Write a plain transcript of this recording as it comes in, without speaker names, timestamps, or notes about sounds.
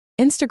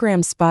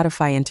Instagram's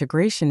Spotify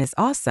integration is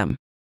awesome,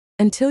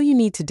 until you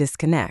need to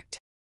disconnect.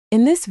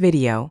 In this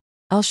video,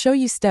 I'll show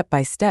you step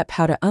by step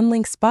how to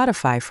unlink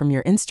Spotify from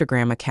your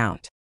Instagram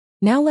account.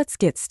 Now let's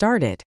get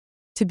started.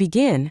 To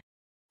begin,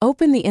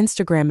 open the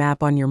Instagram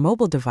app on your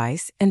mobile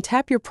device and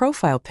tap your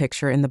profile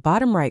picture in the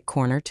bottom right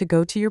corner to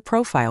go to your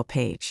profile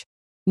page.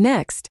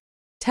 Next,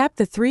 tap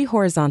the three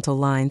horizontal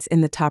lines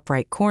in the top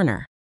right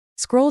corner.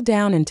 Scroll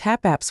down and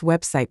tap App's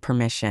website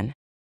permission.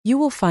 You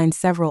will find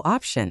several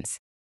options.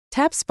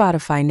 Tap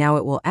Spotify. Now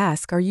it will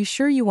ask, are you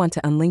sure you want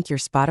to unlink your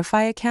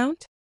Spotify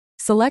account?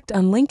 Select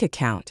Unlink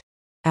Account.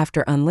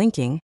 After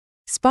unlinking,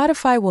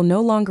 Spotify will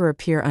no longer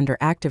appear under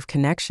active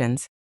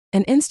connections,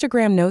 and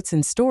Instagram notes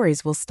and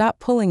stories will stop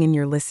pulling in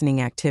your listening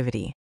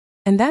activity.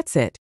 And that's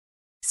it.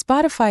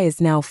 Spotify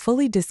is now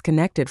fully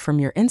disconnected from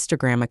your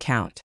Instagram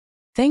account.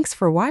 Thanks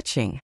for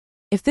watching.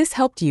 If this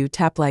helped you,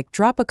 tap like,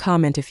 drop a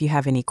comment if you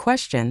have any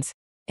questions,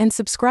 and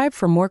subscribe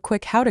for more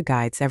quick how-to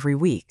guides every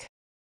week.